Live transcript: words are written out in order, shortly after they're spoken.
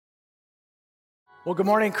Well, good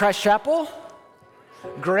morning, Christ Chapel.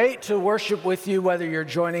 Great to worship with you, whether you're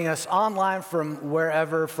joining us online from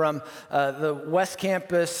wherever, from the West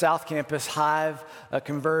Campus, South Campus, Hive,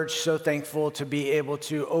 Converge. So thankful to be able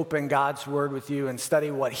to open God's Word with you and study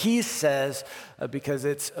what He says because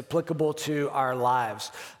it's applicable to our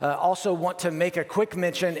lives. Also want to make a quick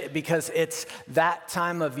mention because it's that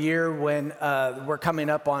time of year when we're coming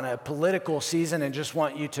up on a political season, and just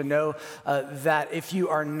want you to know that if you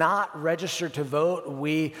are not registered to vote,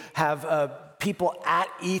 we have people at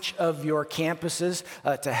each of your campuses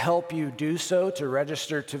to help you do so, to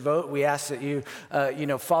register to vote. We ask that you,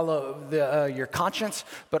 follow your conscience,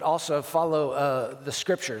 but also follow the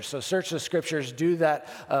scriptures. So search the scriptures, do that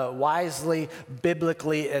wisely,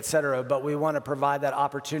 biblically, etc. But we want to provide that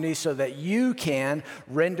opportunity so that you can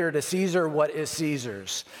render to Caesar what is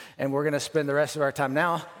Caesar's. And we're going to spend the rest of our time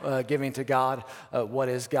now giving to God what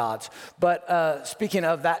is God's. But speaking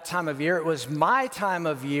of that time of year, it was my time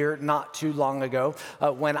of year not too long ago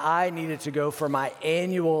when I needed to go for my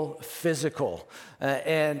annual physical.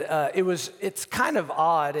 It's kind of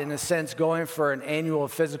odd in a sense going for an annual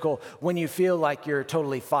physical when you feel like you're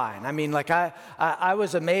totally fine. I mean, I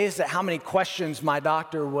was amazed at how many questions my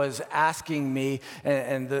doctor was asking me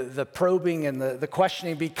and the probing and the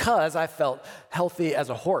questioning, because I felt healthy as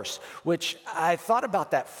a horse, which I thought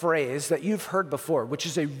about that phrase that you've heard before, which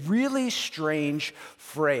is a really strange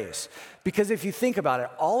phrase. Because if you think about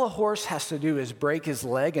it, all a horse has to do is break his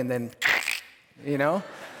leg and then,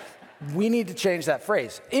 we need to change that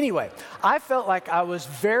phrase. Anyway, I felt like I was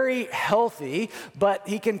very healthy, but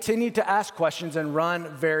he continued to ask questions and run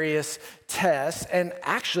various tests. And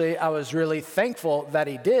actually, I was really thankful that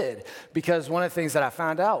he did, because one of the things that I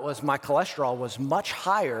found out was my cholesterol was much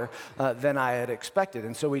higher than I had expected.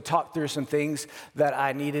 And so we talked through some things that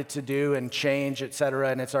I needed to do and change, et cetera,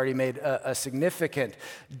 and it's already made a significant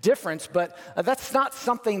difference. But that's not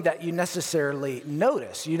something that you necessarily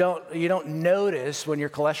notice. You don't notice when your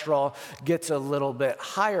cholesterol gets a little bit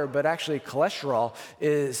higher, but actually cholesterol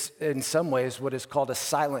is in some ways what is called a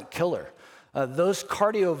silent killer. Those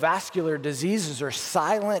cardiovascular diseases are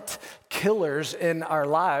silent killers in our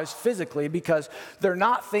lives physically, because they're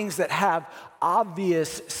not things that have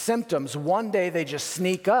obvious symptoms. One day they just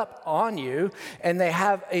sneak up on you and they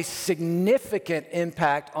have a significant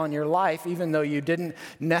impact on your life, even though you didn't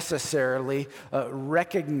necessarily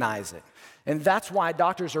recognize it. And that's why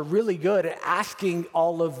doctors are really good at asking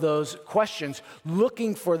all of those questions,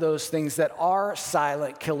 looking for those things that are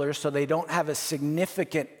silent killers so they don't have a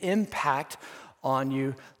significant impact on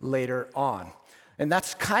you later on. And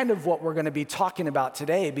that's kind of what we're going to be talking about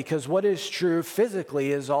today, because what is true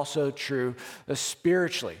physically is also true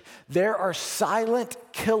spiritually. There are silent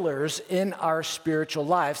killers in our spiritual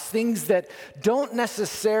lives, things that don't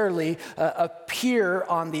necessarily appear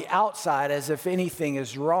on the outside as if anything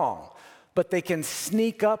is wrong, but they can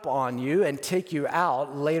sneak up on you and take you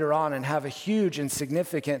out later on and have a huge and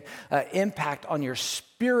significant impact on your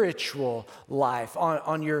spiritual life,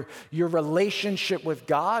 on your relationship with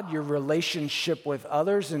God, your relationship with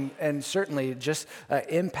others, and certainly just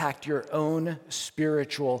impact your own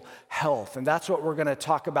spiritual health. And that's what we're going to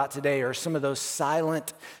talk about today, are some of those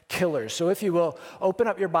silent killers. So if you will, open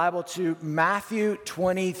up your Bible to Matthew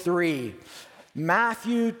 23.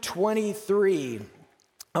 Matthew 23.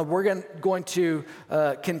 We're going to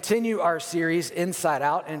continue our series, Inside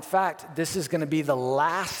Out. In fact, this is going to be the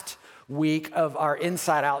last week of our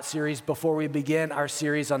Inside Out series before we begin our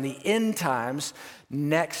series on the end times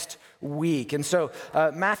next week. And so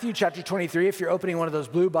Matthew chapter 23, if you're opening one of those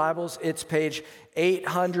blue Bibles, it's page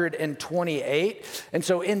 828. And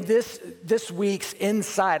so in this week's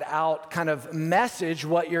Inside Out kind of message,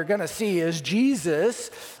 what you're going to see is Jesus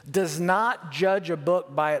does not judge a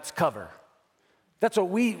book by its cover. That's what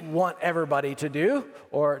we want everybody to do,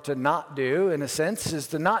 or to not do, in a sense, is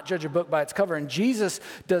to not judge a book by its cover. And Jesus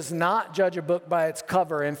does not judge a book by its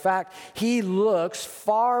cover. In fact, he looks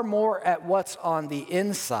far more at what's on the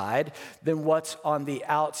inside than what's on the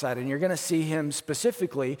outside. And you're going to see him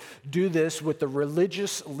specifically do this with the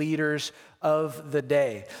religious leaders of the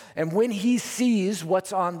day. And when he sees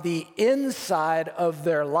what's on the inside of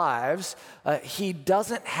their lives, he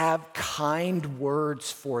doesn't have kind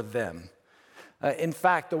words for them. In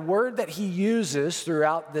fact, the word that he uses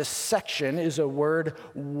throughout this section is a word,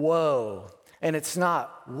 woe. And it's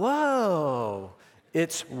not whoa,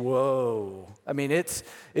 it's woe. I mean, it's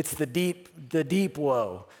the deep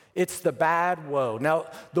woe. It's the bad woe. Now,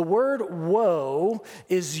 the word woe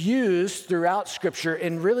is used throughout Scripture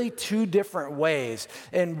in really two different ways.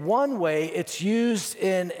 In one way, it's used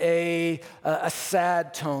in a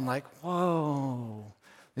sad tone, like, whoa.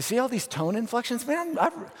 You see all these tone inflections? Man,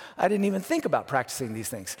 I didn't even think about practicing these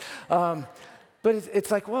things. But it's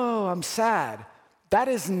like, whoa, I'm sad. That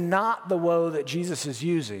is not the woe that Jesus is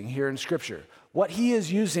using here in Scripture. What he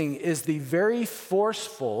is using is the very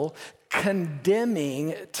forceful,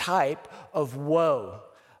 condemning type of woe.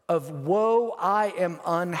 I am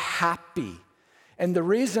unhappy. And the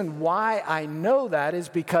reason why I know that is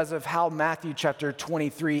because of how Matthew chapter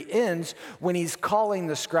 23 ends when he's calling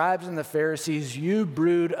the scribes and the Pharisees, you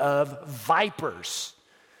brood of vipers.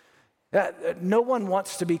 No one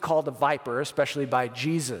wants to be called a viper, especially by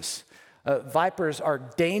Jesus. Vipers are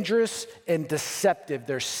dangerous and deceptive.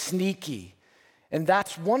 They're sneaky. And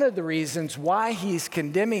that's one of the reasons why he's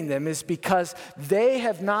condemning them is because they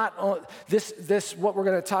have not, this what we're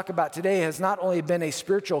going to talk about today has not only been a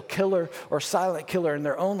spiritual killer or silent killer in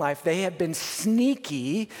their own life, they have been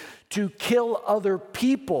sneaky to kill other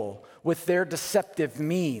people with their deceptive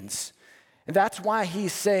means. And that's why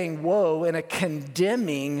he's saying woe in a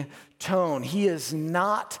condemning tone. He is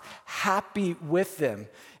not happy with them.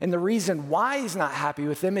 And the reason why he's not happy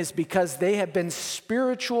with them is because they have been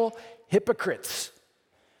spiritual hypocrites.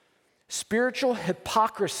 Spiritual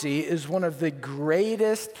hypocrisy is one of the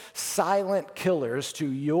greatest silent killers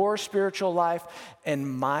to your spiritual life and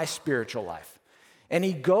my spiritual life. And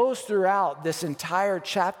he goes throughout this entire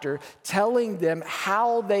chapter telling them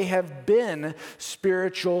how they have been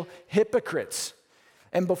spiritual hypocrites.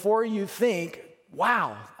 And before you think,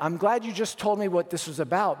 wow, I'm glad you just told me what this was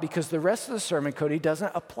about because the rest of the sermon, Cody,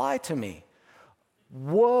 doesn't apply to me.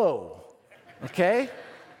 Whoa, okay?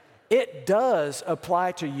 It does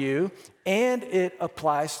apply to you and it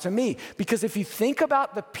applies to me. Because if you think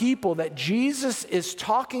about the people that Jesus is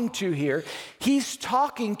talking to here, he's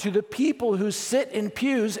talking to the people who sit in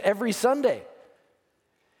pews every Sunday.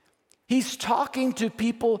 He's talking to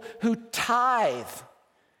people who tithe.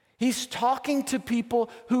 He's talking to people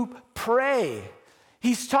who pray.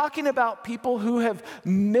 He's talking about people who have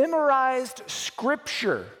memorized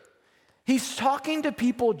Scripture. He's talking to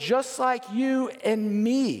people just like you and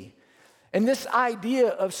me. And this idea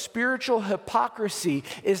of spiritual hypocrisy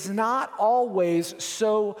is not always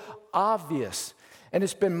so obvious. And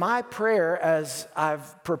it's been my prayer as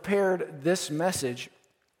I've prepared this message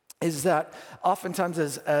is that oftentimes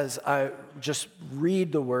as I just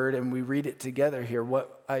read the word and we read it together here,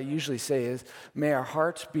 what I usually say is, may our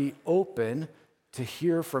hearts be open to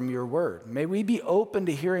hear from your word. May we be open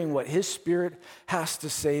to hearing what his Spirit has to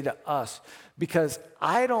say to us, because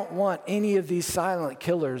I don't want any of these silent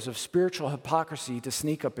killers of spiritual hypocrisy to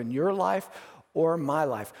sneak up in your life or my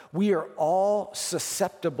life. We are all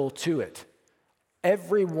susceptible to it,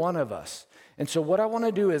 every one of us. And so what I want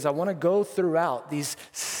to do is I want to go throughout these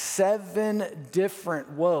 7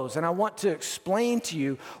 different woes, and I want to explain to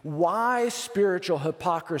you why spiritual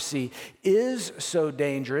hypocrisy is so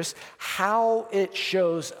dangerous, how it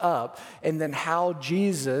shows up, and then how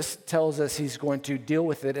Jesus tells us he's going to deal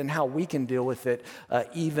with it and how we can deal with it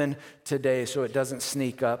even today so it doesn't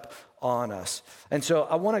sneak up on us. And so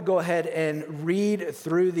I want to go ahead and read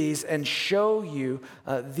through these and show you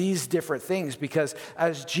these different things, because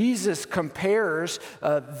as Jesus compares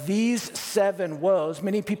these 7 woes,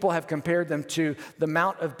 many people have compared them to the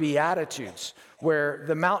Mount of Beatitudes, where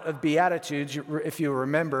the Mount of Beatitudes, if you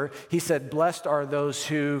remember, he said, blessed are those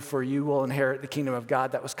who, for you will inherit the kingdom of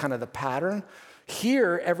God. That was kind of the pattern.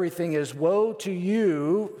 Here, everything is woe to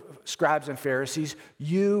you, scribes and Pharisees,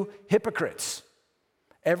 you hypocrites.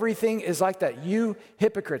 Everything is like that. You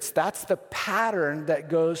hypocrites. That's the pattern that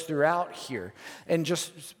goes throughout here. And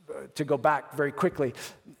just to go back very quickly,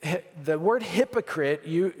 the word hypocrite,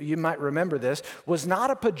 you might remember this, was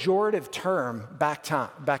not a pejorative term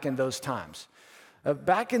back in those times.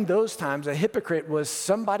 Back in those times, a hypocrite was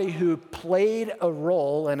somebody who played a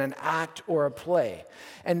role in an act or a play.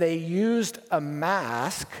 And they used a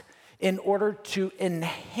mask in order to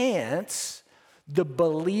enhance the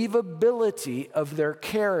believability of their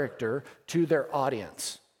character to their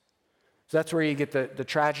audience. So that's where you get the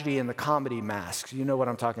tragedy and the comedy masks. You know what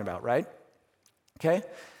I'm talking about, right? Okay?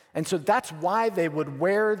 And so that's why they would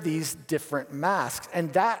wear these different masks.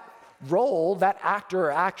 And that role, that actor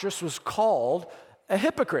or actress was called a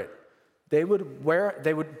hypocrite. They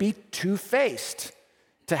would be two-faced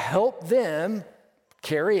to help them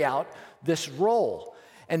carry out this role.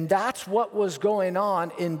 And that's what was going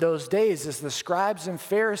on in those days, is the scribes and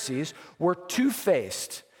Pharisees were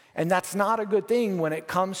two-faced. And that's not a good thing when it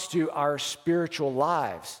comes to our spiritual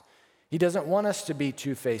lives. He doesn't want us to be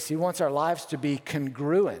two-faced. He wants our lives to be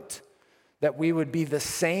congruent, that we would be the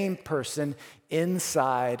same person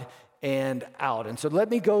inside and out. And so let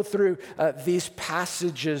me go through these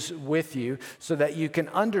passages with you so that you can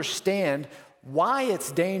understand why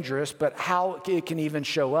it's dangerous, but how it can even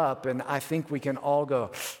show up. And I think we can all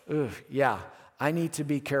go, yeah, I need to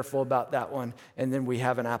be careful about that one. And then we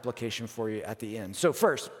have an application for you at the end. So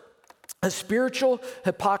first, a spiritual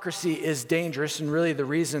hypocrisy is dangerous, and really the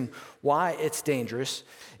reason why it's dangerous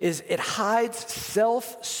is it hides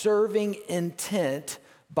self-serving intent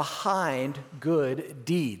behind good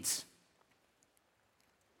deeds.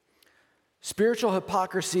 Spiritual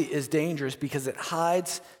hypocrisy is dangerous because it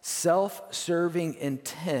hides self-serving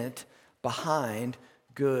intent behind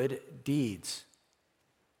good deeds.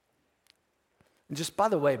 And just by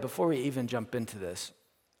the way, before we even jump into this,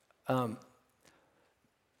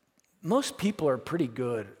 most people are pretty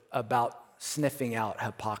good about sniffing out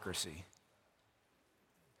hypocrisy.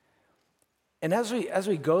 And as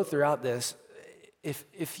we go throughout this,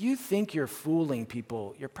 if you think you're fooling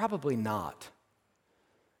people, you're probably not.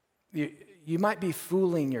 You might be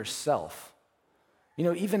fooling yourself. You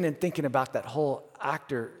know, even in thinking about that whole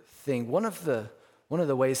actor thing, one of the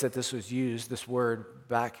ways that this was used, this word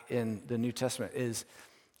back in the New Testament, is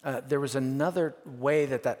there was another way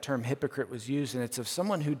that term hypocrite was used, and it's of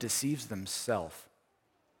someone who deceives themselves.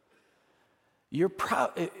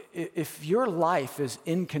 If your life is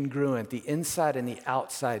incongruent, the inside and the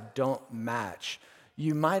outside don't match,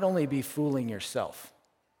 you might only be fooling yourself.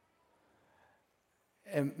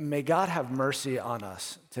 And may God have mercy on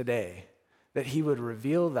us today, that he would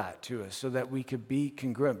reveal that to us so that we could be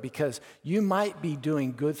congruent, because you might be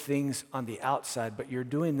doing good things on the outside, but you're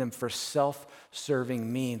doing them for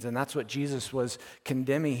self-serving means. And that's what Jesus was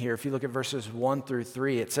condemning here. If you look at verses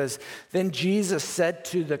 1-3, it says, "Then Jesus said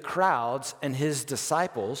to the crowds and his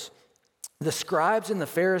disciples, 'The scribes and the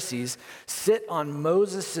Pharisees sit on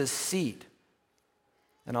Moses' seat.'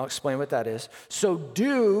 And I'll explain what that is. 'So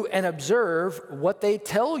do and observe what they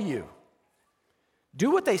tell you.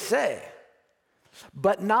 Do what they say,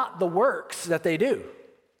 but not the works that they do.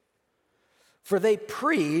 For they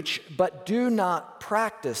preach, but do not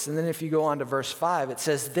practice.'" And then if you go on to verse 5, it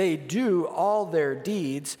says, "They do all their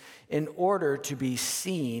deeds in order to be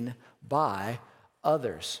seen by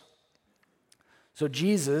others." So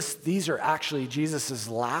these are actually Jesus'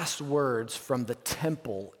 last words from the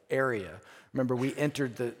temple area. Remember, we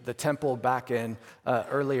entered the temple back in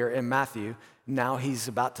earlier in Matthew. Now he's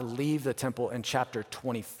about to leave the temple in chapter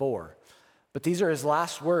 24. But these are his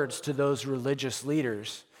last words to those religious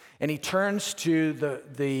leaders. And he turns to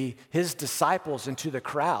his disciples and to the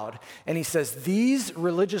crowd, and he says, these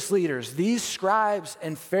religious leaders, these scribes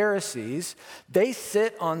and Pharisees, they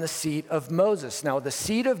sit on the seat of Moses. Now, the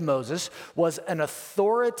seat of Moses was an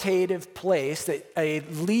authoritative place that a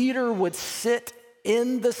leader would sit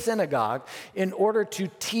in the synagogue in order to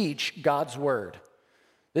teach God's word.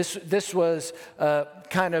 This was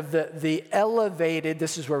kind of the elevated,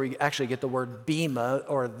 this is where we actually get the word bema,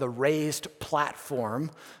 or the raised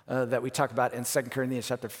platform that we talk about in 2 Corinthians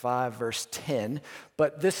chapter 5, verse 10.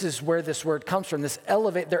 But this is where this word comes from.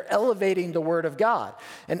 They're elevating the word of God.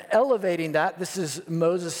 And elevating that, this is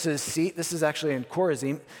Moses' seat. This is actually in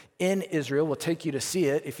Chorazim in Israel. We'll take you to see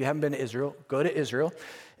it. If you haven't been to Israel, go to Israel.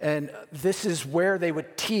 And this is where they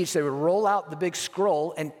would teach. They would roll out the big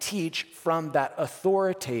scroll and teach from that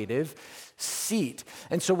authoritative seat.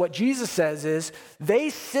 And so what Jesus says is, they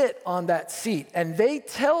sit on that seat and they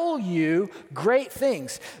tell you great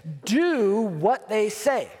things. Do what they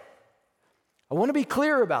say. I want to be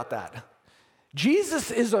clear about that. Jesus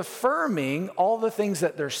is affirming all the things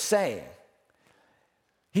that they're saying.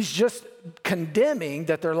 He's just condemning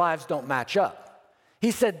that their lives don't match up. He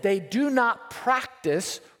said they do not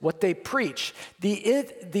practice what they preach.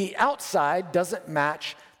 The outside doesn't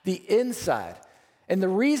match the inside. And the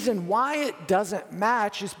reason why it doesn't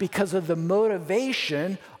match is because of the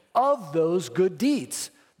motivation of those good deeds,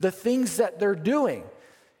 the things that they're doing.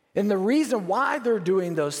 And the reason why they're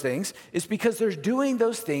doing those things is because they're doing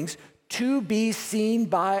those things to be seen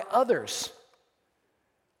by others.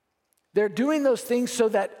 They're doing those things so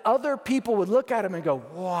that other people would look at them and go,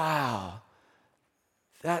 wow,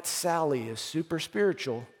 that Sally is super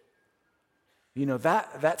spiritual. You know,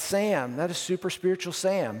 that Sam, that is super spiritual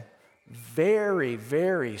Sam. Very,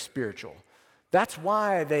 very spiritual. That's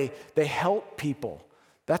why they help people.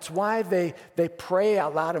 That's why they pray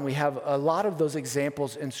out loud, and we have a lot of those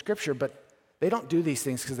examples in Scripture, but they don't do these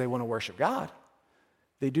things because they want to worship God.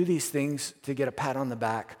 They do these things to get a pat on the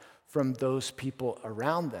back from those people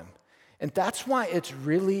around them. And that's why it's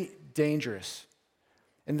really dangerous.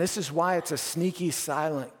 And this is why it's a sneaky,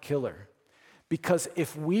 silent killer. Because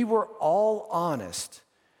if we were all honest,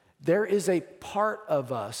 there is a part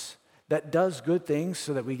of us that does good things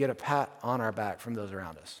so that we get a pat on our back from those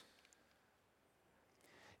around us.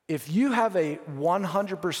 If you have a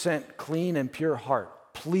 100% clean and pure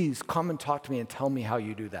heart, please come and talk to me and tell me how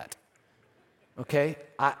you do that. Okay?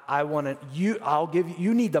 I want to,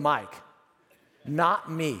 you need the mic,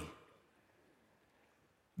 not me.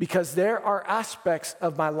 Because there are aspects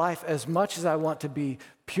of my life, as much as I want to be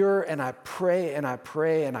pure and I pray and I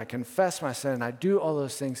pray and I confess my sin and I do all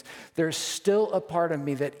those things, there's still a part of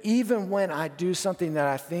me that even when I do something that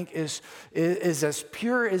I think is as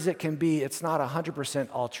pure as it can be, it's not 100%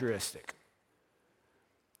 altruistic.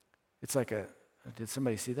 It's like did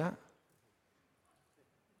somebody see that?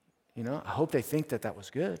 You know, I hope they think that was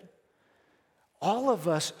good. All of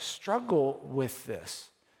us struggle with this.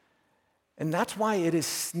 And that's why it is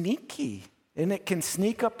sneaky, and it can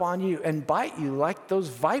sneak up on you and bite you like those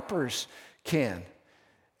vipers can.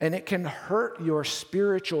 And it can hurt your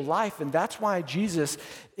spiritual life. And that's why Jesus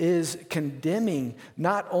is condemning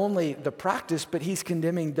not only the practice, but he's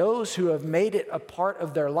condemning those who have made it a part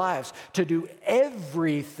of their lives to do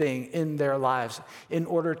everything in their lives in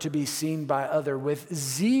order to be seen by others with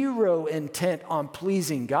zero intent on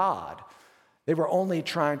pleasing God. They were only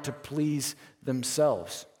trying to please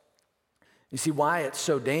themselves. You see why it's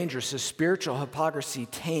so dangerous is spiritual hypocrisy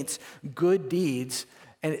taints good deeds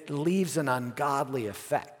and it leaves an ungodly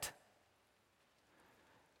effect.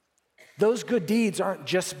 Those good deeds aren't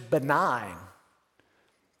just benign.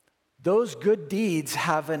 Those good deeds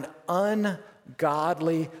have an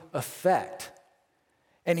ungodly effect.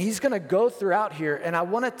 And he's going to go throughout here, and I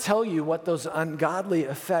want to tell you what those ungodly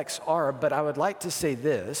effects are, but I would like to say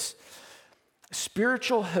this.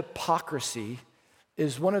 Spiritual hypocrisy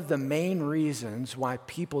is one of the main reasons why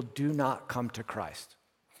people do not come to Christ.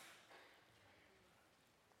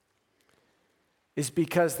 Is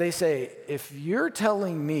because they say, if you're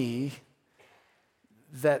telling me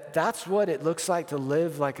that that's what it looks like to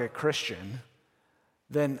live like a Christian,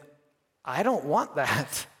 then I don't want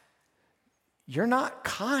that. You're not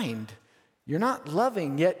kind. You're not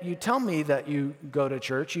loving, yet you tell me that you go to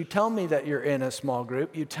church. You tell me that you're in a small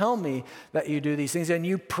group. You tell me that you do these things, and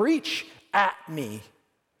you preach at me.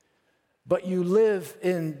 But you live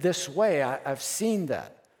in this way. I've seen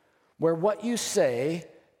that, where what you say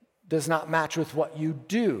does not match with what you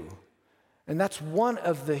do. And that's one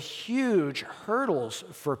of the huge hurdles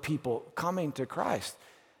for people coming to Christ.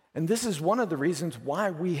 And this is one of the reasons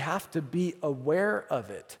why we have to be aware of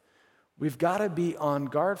it. We've got to be on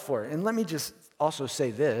guard for it. And let me just also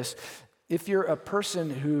say this. If you're a person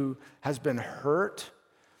who has been hurt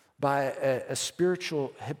by a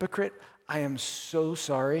spiritual hypocrite, I am so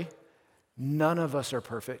sorry. None of us are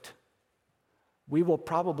perfect. We will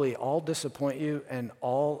probably all disappoint you and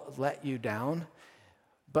all let you down.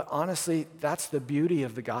 But honestly, that's the beauty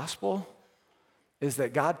of the gospel, is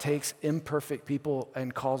that God takes imperfect people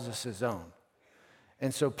and calls us his own.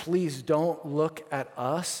 And so please don't look at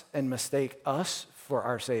us and mistake us for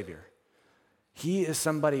our Savior. He is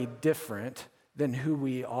somebody different than who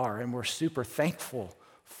we are, and we're super thankful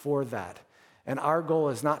for that. And our goal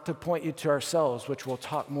is not to point you to ourselves, which we'll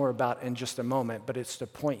talk more about in just a moment, but it's to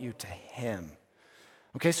point you to him.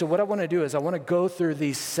 Okay, so what I want to do is I want to go through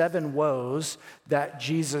these 7 woes that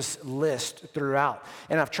Jesus lists throughout.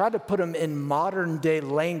 And I've tried to put them in modern day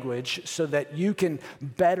language so that you can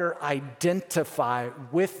better identify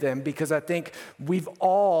with them, because I think we've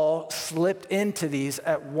all slipped into these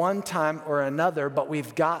at one time or another, but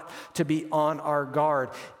we've got to be on our guard,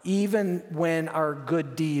 even when our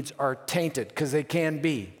good deeds are tainted, because they can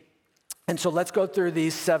be. And so let's go through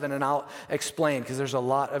these 7 and I'll explain, because there's a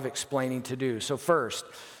lot of explaining to do. So first,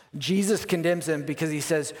 Jesus condemns them because he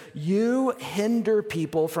says, you hinder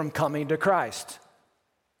people from coming to Christ.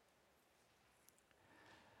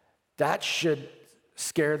 That should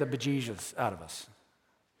scare the bejesus out of us.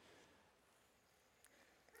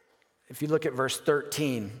 If you look at verse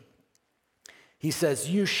 13, he says,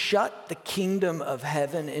 you shut the kingdom of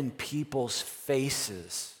heaven in people's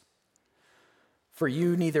faces. For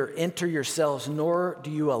you neither enter yourselves, nor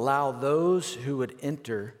do you allow those who would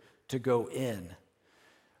enter to go in.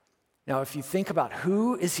 Now, if you think about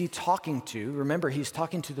who is he talking to, remember he's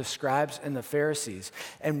talking to the scribes and the Pharisees.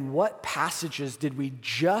 And what passages did we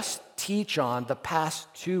just teach on the past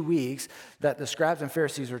 2 weeks that the scribes and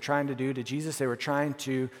Pharisees were trying to do to Jesus? They were trying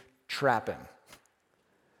to trap him.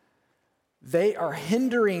 They are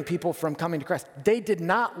hindering people from coming to Christ. They did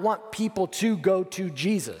not want people to go to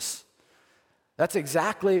Jesus. That's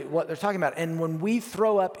exactly what they're talking about. And when we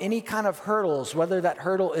throw up any kind of hurdles, whether that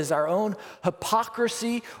hurdle is our own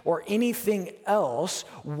hypocrisy or anything else,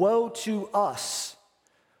 woe to us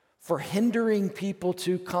for hindering people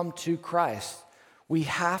to come to Christ. We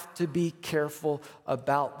have to be careful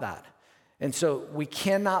about that. And so we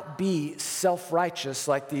cannot be self-righteous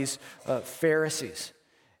like these Pharisees.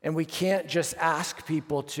 And we can't just ask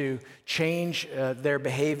people to change their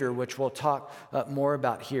behavior, which we'll talk more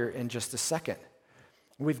about here in just a second.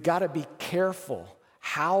 We've got to be careful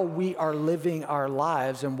how we are living our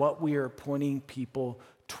lives and what we are pointing people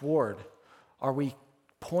toward. Are we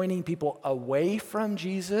pointing people away from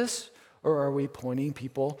Jesus, or are we pointing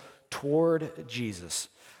people toward Jesus?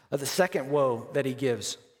 The second woe that he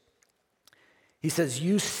gives, he says,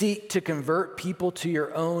 you seek to convert people to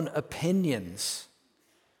your own opinions.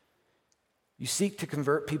 You seek to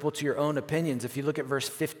convert people to your own opinions. If you look at verse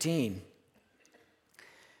 15,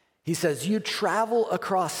 he says, you travel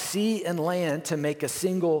across sea and land to make a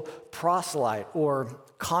single proselyte or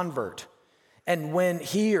convert. And when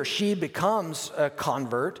he or she becomes a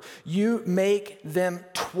convert, you make them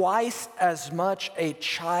twice as much a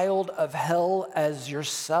child of hell as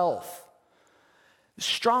yourself.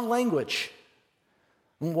 Strong language.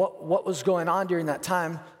 What was going on during that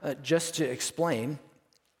time, just to explain,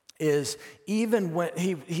 is even when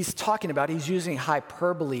he's talking about, he's using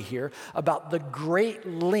hyperbole here, about the great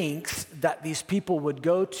lengths that these people would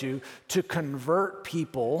go to convert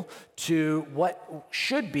people to what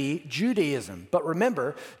should be Judaism. But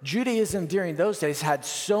remember, Judaism during those days had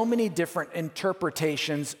so many different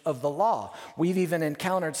interpretations of the law. We've even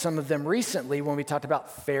encountered some of them recently when we talked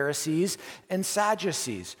about Pharisees and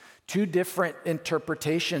Sadducees, two different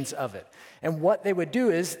interpretations of it. And what they would do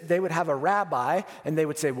is they would have a rabbi and they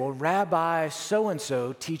would say, well, Rabbi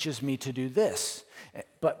so-and-so teaches me to do this.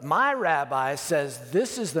 But my rabbi says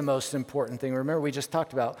this is the most important thing. Remember, we just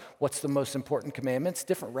talked about what's the most important commandments.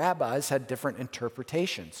 Different rabbis had different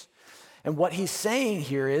interpretations. And what he's saying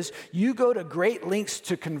here is you go to great lengths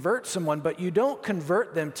to convert someone, but you don't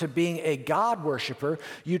convert them to being a God worshiper.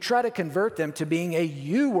 You try to convert them to being a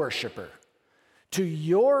you worshiper, to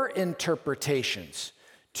your interpretations,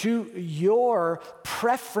 to your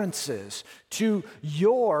preferences, to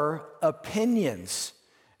your opinions.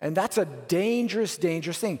 And that's a dangerous,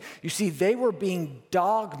 dangerous thing. You see, they were being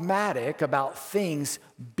dogmatic about things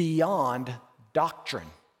beyond doctrine.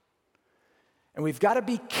 And we've got to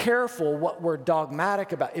be careful what we're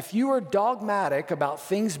dogmatic about. If you are dogmatic about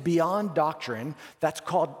things beyond doctrine, that's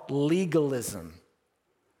called legalism,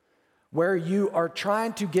 where you are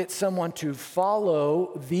trying to get someone to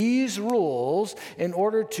follow these rules in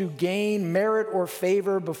order to gain merit or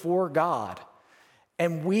favor before God.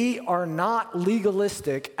 And we are not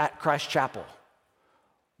legalistic at Christ Chapel.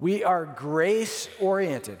 We are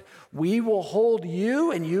grace-oriented. We will hold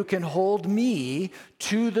you and you can hold me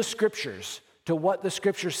to the scriptures, to what the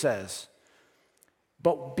scripture says.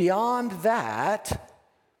 But beyond that,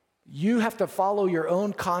 you have to follow your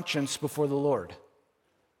own conscience before the Lord.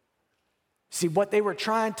 See, what they were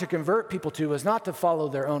trying to convert people to was not to follow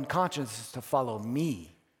their own conscience, it's to follow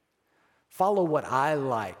me. Follow what I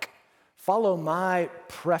like. Follow my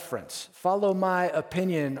preference. Follow my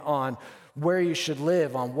opinion on where you should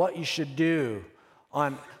live, on what you should do,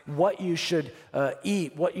 on what you should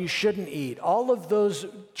eat, what you shouldn't eat. All of those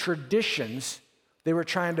traditions, they were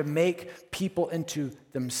trying to make people into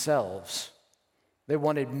themselves. They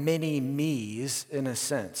wanted many me's in a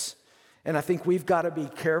sense. And I think we've got to be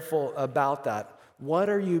careful about that. What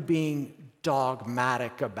are you being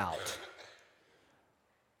dogmatic about?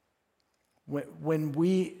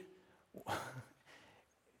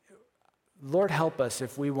 Lord help us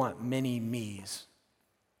if we want many me's.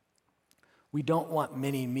 We don't want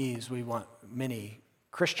many me's, we want many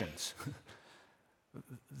Christians.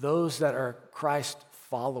 Those that are Christ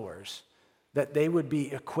followers, that they would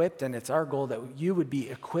be equipped, and it's our goal that you would be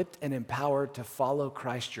equipped and empowered to follow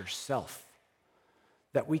Christ yourself.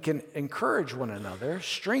 That we can encourage one another,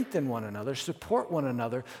 strengthen one another, support one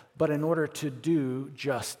another, but in order to do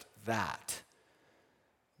just that.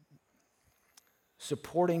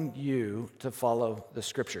 Supporting you to follow the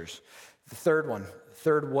scriptures. The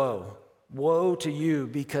third woe. Woe to you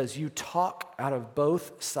because you talk out of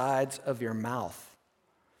both sides of your mouth.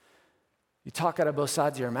 You talk out of both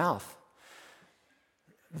sides of your mouth.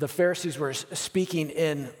 The Pharisees were speaking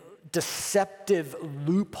in deceptive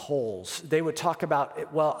loopholes. They would talk about,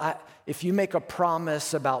 if you make a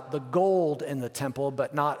promise about the gold in the temple,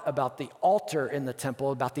 but not about the altar in the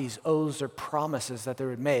temple, about these oaths or promises that they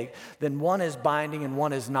would make, then one is binding and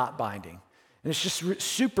one is not binding. And it's just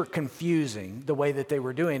super confusing the way that they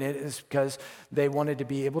were doing it is because they wanted to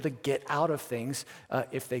be able to get out of things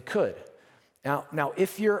if they could. Now,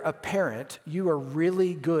 if you're a parent, you are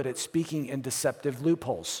really good at speaking in deceptive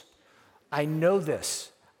loopholes. I know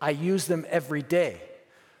this. I use them every day.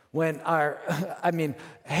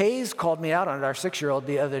 Hayes called me out on it, our 6-year-old,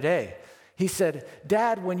 the other day. He said,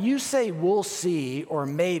 Dad, when you say we'll see or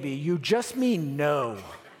maybe, you just mean no.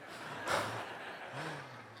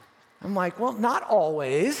 I'm like, well, not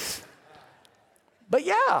always, but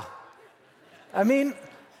yeah. I mean,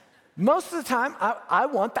 most of the time, I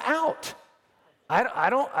want the out. I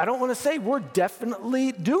don't want to say we're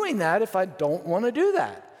definitely doing that if I don't want to do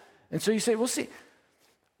that. And so you say, we'll see.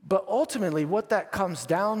 But ultimately, what that comes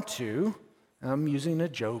down to, I'm using a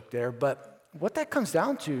joke there, but what that comes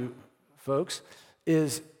down to, folks,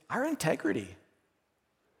 is our integrity.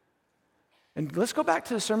 And let's go back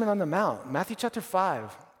to the Sermon on the Mount, Matthew chapter 5. I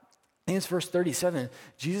think it's verse 37.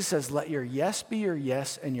 Jesus says, let your yes be your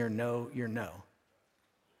yes and your no, your no.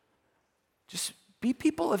 Just be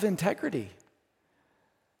people of integrity.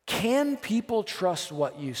 Can people trust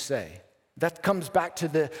what you say? That comes back to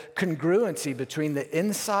the congruency between the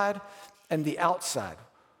inside and the outside.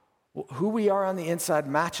 Who we are on the inside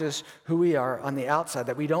matches who we are on the outside,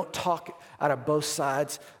 that we don't talk out of both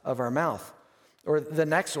sides of our mouth. Or the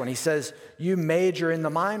next one, he says, you major in the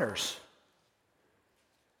minors.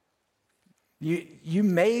 You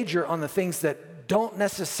major on the things that don't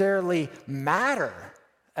necessarily matter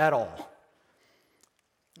at all.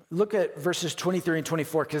 Look at verses 23 and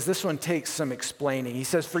 24, because this one takes some explaining. He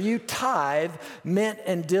says, for you tithe mint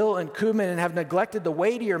and dill and cumin and have neglected the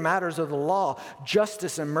weightier matters of the law,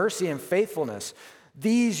 justice and mercy and faithfulness.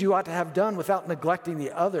 These you ought to have done without neglecting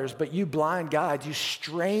the others, but you blind guides, you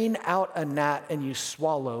strain out a gnat and you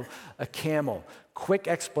swallow a camel. Quick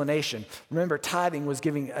explanation. Remember, tithing was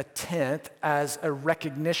giving a tenth as a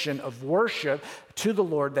recognition of worship to the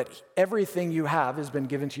Lord that everything you have has been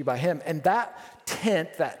given to you by him. And that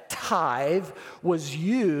tenth, that tithe, was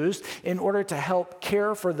used in order to help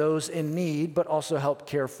care for those in need, but also help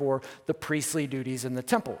care for the priestly duties in the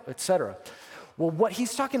temple, etc. Well, what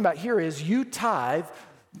he's talking about here is you tithe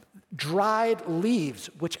dried leaves,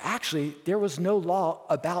 which actually there was no law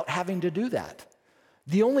about having to do that.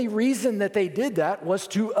 The only reason that they did that was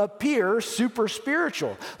to appear super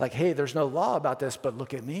spiritual. Like, hey, there's no law about this, but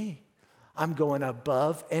look at me. I'm going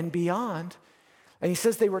above and beyond. And he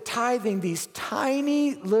says they were tithing these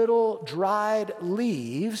tiny little dried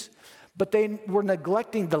leaves, but they were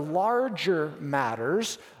neglecting the larger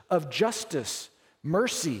matters of justice,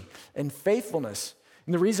 mercy, and faithfulness.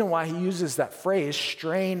 And the reason why he uses that phrase,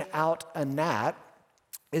 strain out a gnat,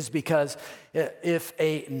 is because if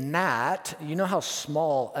a gnat, you know how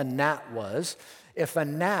small a gnat was, if a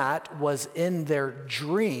gnat was in their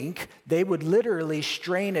drink, they would literally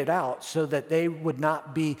strain it out so that they would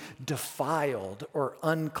not be defiled or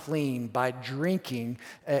unclean by drinking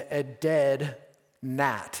a dead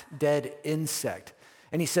gnat, dead insect.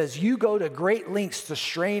 And he says, you go to great lengths to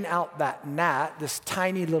strain out that gnat, this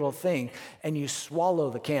tiny little thing, and you swallow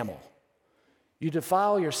the camel. You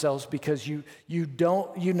defile yourselves because you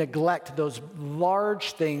neglect those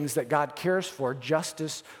large things that God cares for,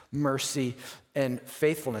 justice, mercy, and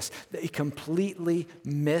faithfulness. They completely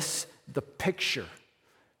miss the picture.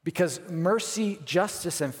 Because mercy,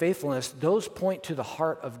 justice, and faithfulness, those point to the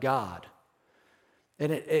heart of God.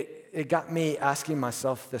 And it got me asking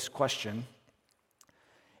myself this question.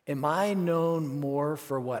 Am I known more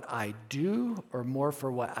for what I do or more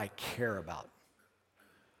for what I care about?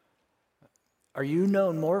 Are you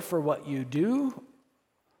known more for what you do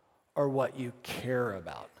or what you care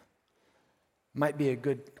about? Might be a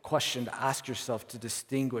good question to ask yourself to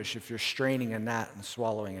distinguish if you're straining a gnat and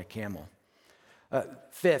swallowing a camel.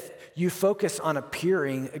 Fifth, you focus on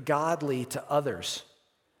appearing godly to others.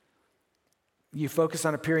 You focus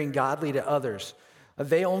on appearing godly to others.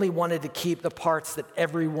 They only wanted to keep the parts that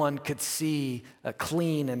everyone could see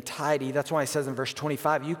clean and tidy. That's why it says in verse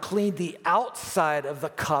 25, you clean the outside of the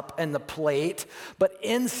cup and the plate, but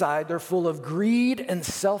inside they're full of greed and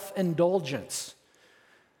self-indulgence.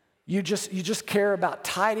 You just care about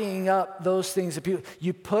tidying up those things that people,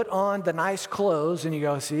 you put on the nice clothes and you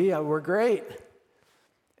go, see, we're great.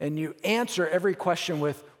 And you answer every question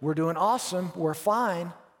with, we're doing awesome, we're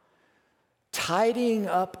fine. Tidying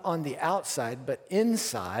up on the outside, but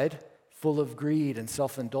inside full of greed and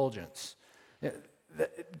self-indulgence.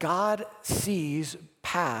 God sees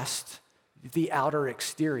past the outer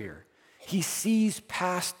exterior. He sees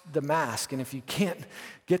past the mask. And if you can't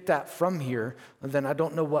get that from here, then I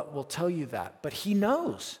don't know what will tell you that. But he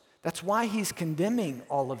knows. That's why he's condemning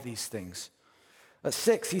all of these things.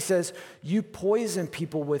 6, he says, you poison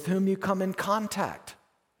people with whom you come in contact.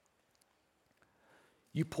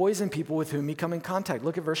 You poison people with whom you come in contact.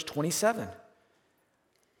 Look at verse 27.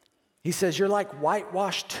 He says, you're like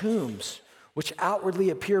whitewashed tombs, which outwardly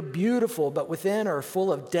appear beautiful, but within are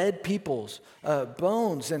full of dead people's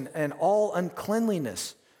bones and all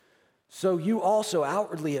uncleanliness. So you also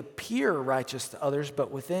outwardly appear righteous to others,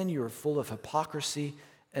 but within you are full of hypocrisy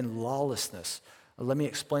and lawlessness. Let me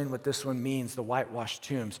explain what this one means, the whitewashed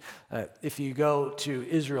tombs. If you go to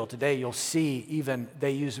Israel today, you'll see even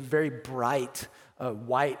they use very bright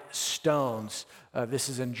white stones. This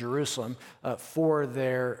is in Jerusalem for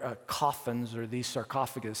their coffins or these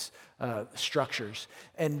sarcophagus structures.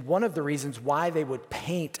 And one of the reasons why they would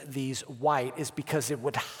paint these white is because it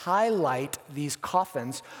would highlight these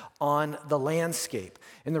coffins on the landscape.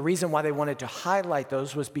 And the reason why they wanted to highlight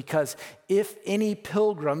those was because if any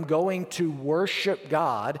pilgrim going to worship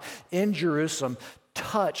God in Jerusalem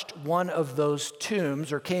touched one of those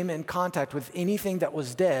tombs or came in contact with anything that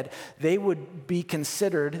was dead, they would be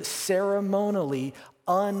considered ceremonially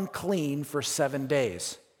unclean for 7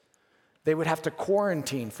 days. They would have to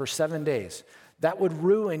quarantine for 7 days. That would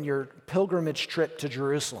ruin your pilgrimage trip to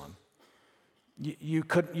Jerusalem. You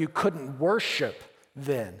couldn't worship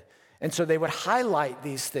then. And so they would highlight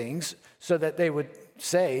these things so that they would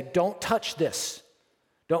say, don't touch this.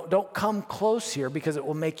 Don't come close here because it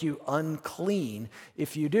will make you unclean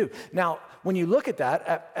if you do. Now, when you look at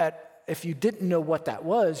that, if you didn't know what that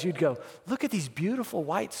was, you'd go, look at these beautiful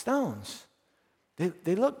white stones.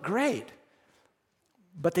 They look great,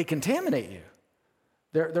 but they contaminate you.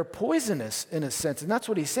 They're poisonous in a sense, and that's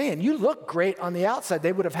what he's saying. You look great on the outside.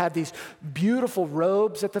 They would have had these beautiful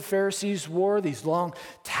robes that the Pharisees wore, these long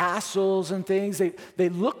tassels and things. They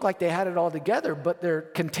look like they had it all together, but they're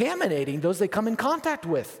contaminating those they come in contact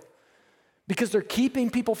with because they're keeping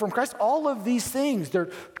people from Christ. All of these things, they're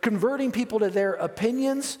converting people to their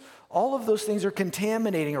opinions. All of those things are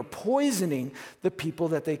contaminating or poisoning the people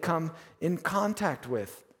that they come in contact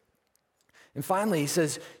with. And finally, he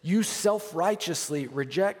says, you self-righteously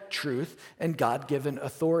reject truth and God-given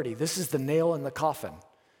authority. This is the nail in the coffin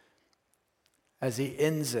as he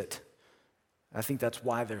ends it. I think that's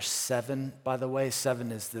why there's 7, by the way.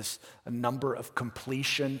 7 is a number of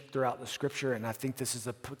completion throughout the scripture, and I think this is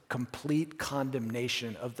a complete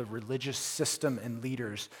condemnation of the religious system and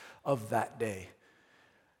leaders of that day.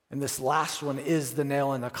 And this last one is the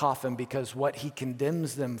nail in the coffin because what he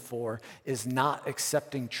condemns them for is not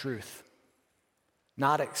accepting truth.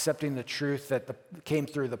 Not accepting the truth that came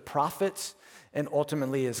through the prophets and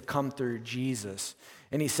ultimately has come through Jesus.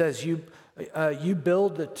 And he says, you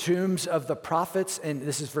build the tombs of the prophets, and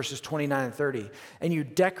this is verses 29 and 30, and you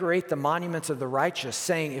decorate the monuments of the righteous,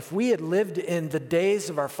 saying, if we had lived in the days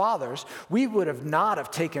of our fathers, we would have not have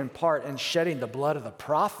taken part in shedding the blood of the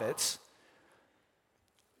prophets.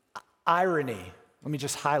 Irony. Let me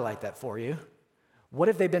just highlight that for you. What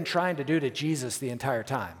have they been trying to do to Jesus the entire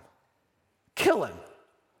time? Kill him.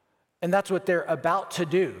 And that's what they're about to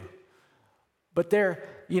do. But they're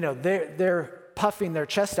puffing their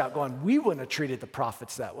chest out going, we wouldn't have treated the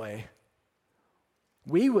prophets that way.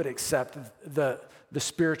 We would accept the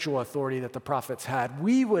spiritual authority that the prophets had.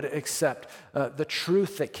 We would accept the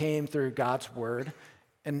truth that came through God's word,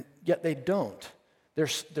 and yet they don't. They're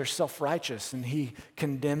self-righteous, and he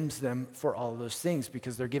condemns them for all those things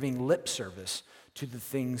because they're giving lip service to the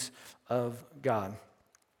things of God.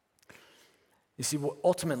 You see,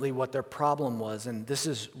 ultimately what their problem was, and this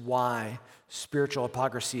is why spiritual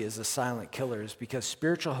hypocrisy is a silent killer, is because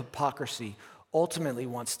spiritual hypocrisy ultimately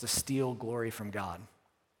wants to steal glory from God.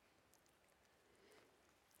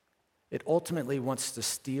 It ultimately wants to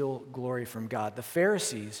steal glory from God. The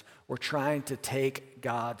Pharisees were trying to take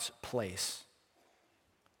God's place.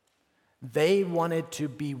 They wanted to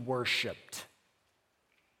be worshiped.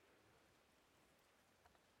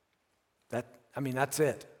 That's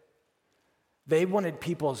it. They wanted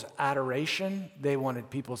people's adoration. They wanted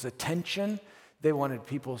people's attention. They wanted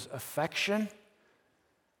people's affection.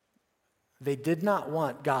 They did not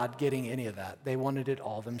want God getting any of that. They wanted it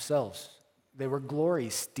all themselves. They were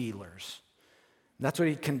glory stealers. And that's what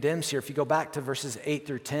he condemns here. If you go back to verses 8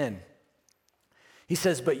 through 10, he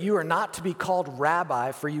says, but you are not to be called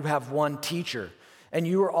rabbi, for you have one teacher, and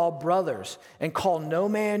you are all brothers. And call no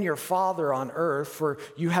man your father on earth, for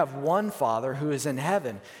you have one Father who is in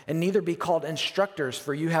heaven. And neither be called instructors,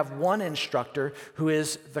 for you have one instructor who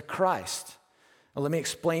is the Christ. Now, let me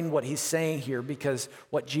explain what he's saying here, because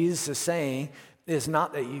what Jesus is saying is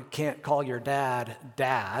not that you can't call your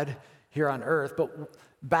dad here on earth, but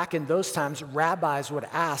back in those times, rabbis would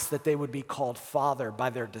ask that they would be called father by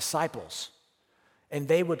their disciples. And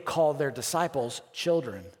they would call their disciples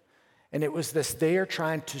children. And it was this, they are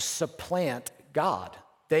trying to supplant God.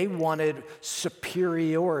 They wanted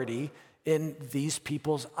superiority in these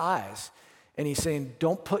people's eyes. And he's saying,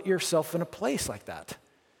 don't put yourself in a place like that.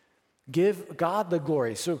 Give God the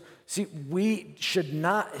glory. So, see, we should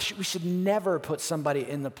never put somebody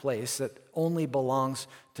in the place that only belongs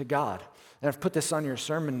to God. And I've put this on your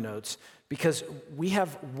sermon notes because we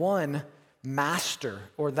have one master,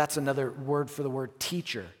 or that's another word for the word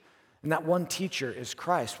teacher. And that one teacher is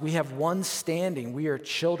Christ. We have one standing. We are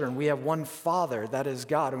children. We have one Father, that is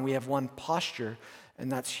God. And we have one posture,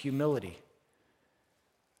 and that's humility.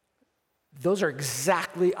 Those are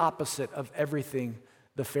exactly opposite of everything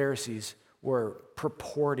the Pharisees were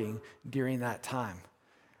purporting during that time.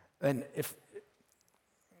 And if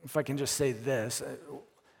I can just say this,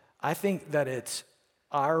 I think that it's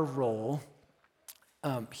our role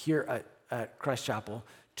here at Christ Chapel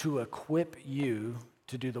to equip you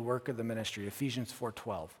to do the work of the ministry, Ephesians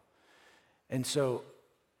 4:12. And so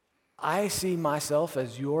I see myself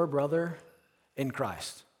as your brother in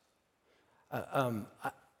Christ.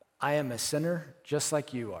 I am a sinner just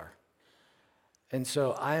like you are. And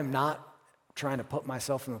so I am not trying to put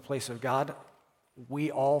myself in the place of God.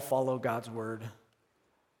 We all follow God's word,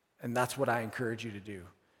 and that's what I encourage you to do.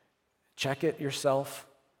 Check it yourself,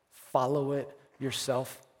 follow it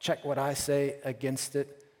yourself, check what I say against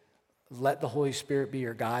it. Let the Holy Spirit be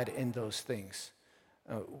your guide in those things.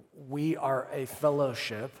 We are a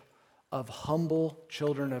fellowship of humble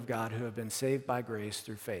children of God who have been saved by grace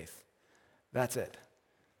through faith. That's it.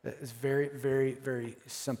 It's very, very, very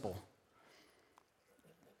simple.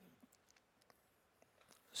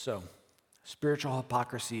 So, spiritual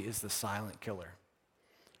hypocrisy is the silent killer.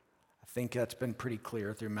 I think that's been pretty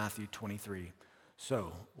clear through Matthew 23.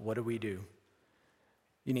 So, what do?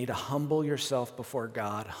 You need to humble yourself before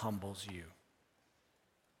God humbles you.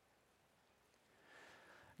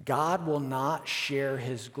 God will not share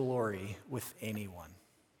his glory with anyone.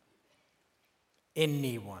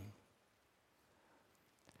 Anyone.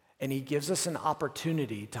 And he gives us an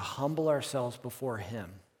opportunity to humble ourselves before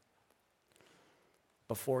him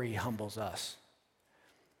before he humbles us.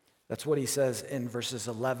 That's what he says in verses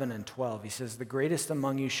 11 and 12. He says, "The greatest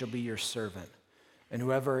among you shall be your servant, and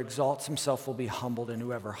whoever exalts himself will be humbled, and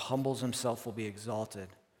whoever humbles himself will be exalted."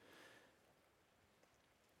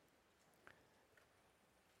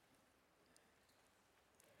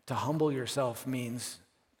 To humble yourself means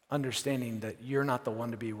understanding that you're not the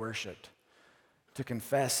one to be worshiped. To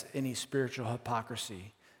confess any spiritual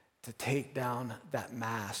hypocrisy, to take down that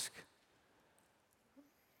mask,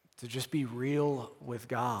 to just be real with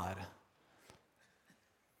God,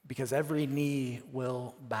 because every knee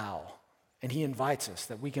will bow, and he invites us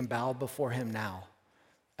that we can bow before him now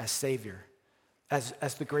as Savior,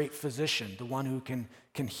 as the great physician, the one who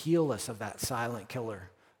can heal us of that silent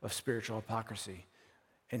killer of spiritual hypocrisy,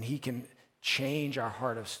 and he can change our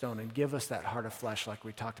heart of stone and give us that heart of flesh like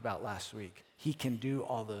we talked about last week. He can do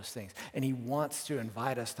all those things, and he wants to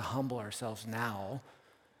invite us to humble ourselves now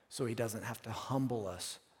so he doesn't have to humble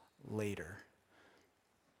us later.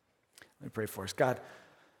 Let me pray for us. God,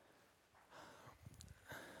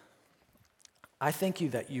 I thank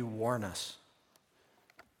you that you warn us.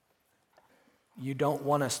 You don't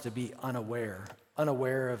want us to be unaware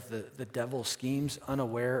of the devil's schemes,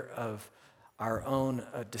 unaware of our own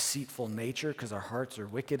deceitful nature, because our hearts are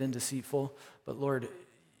wicked and deceitful. But Lord,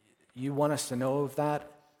 you want us to know of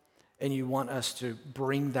that, and you want us to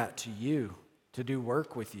bring that to you, to do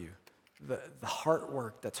work with you. The heart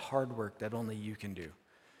work that's hard work that only you can do.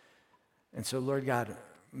 And so, Lord God,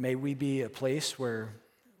 may we be a place where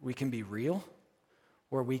we can be real,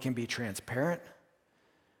 where we can be transparent,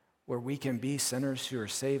 where we can be sinners who are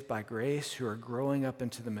saved by grace, who are growing up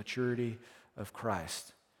into the maturity of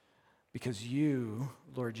Christ. Because you,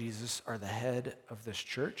 Lord Jesus, are the head of this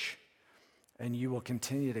church, and you will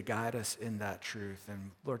continue to guide us in that truth.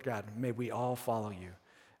 And Lord God, may we all follow you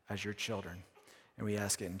as your children. And we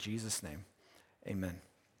ask it in Jesus' name, amen.